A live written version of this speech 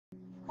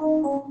Yo,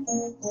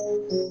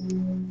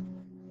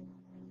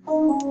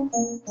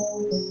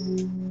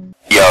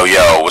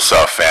 what's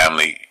up,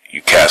 family?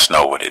 You cats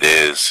know what it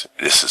is.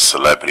 This is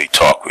Celebrity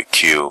Talk with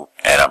Q,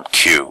 and I'm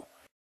Q.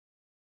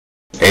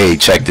 Hey,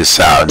 check this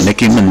out.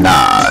 Nicki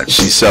Minaj,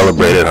 she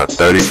celebrated her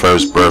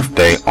 31st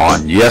birthday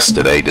on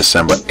yesterday,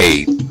 December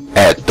 8th,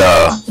 at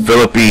the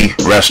Philippe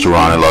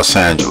Restaurant in Los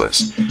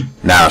Angeles.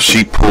 Now,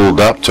 she pulled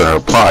up to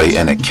her party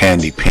in a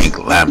candy pink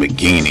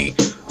Lamborghini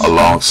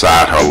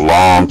alongside her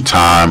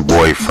longtime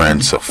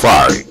boyfriend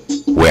Safaree,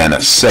 wearing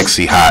a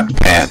sexy hot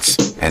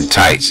pants and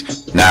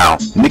tights. Now,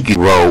 Nicki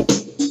wrote,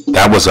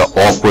 "That was an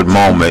awkward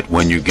moment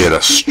when you get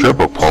a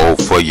stripper pole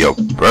for your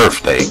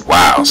birthday."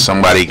 Wow,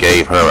 somebody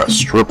gave her a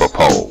stripper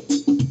pole.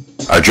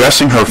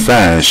 Addressing her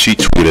fans, she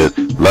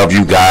tweeted, "Love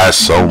you guys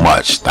so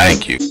much,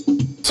 thank you."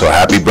 So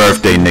happy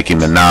birthday, Nicki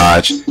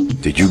Minaj.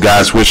 Did you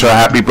guys wish her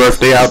happy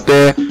birthday out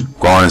there?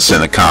 Go on and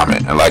send a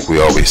comment. And like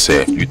we always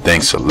say, if you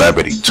think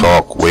Celebrity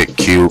Talk with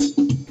Q,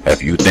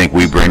 if you think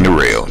we bring the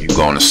real, you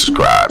go on and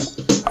subscribe.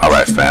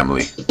 Alright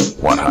family,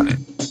 100.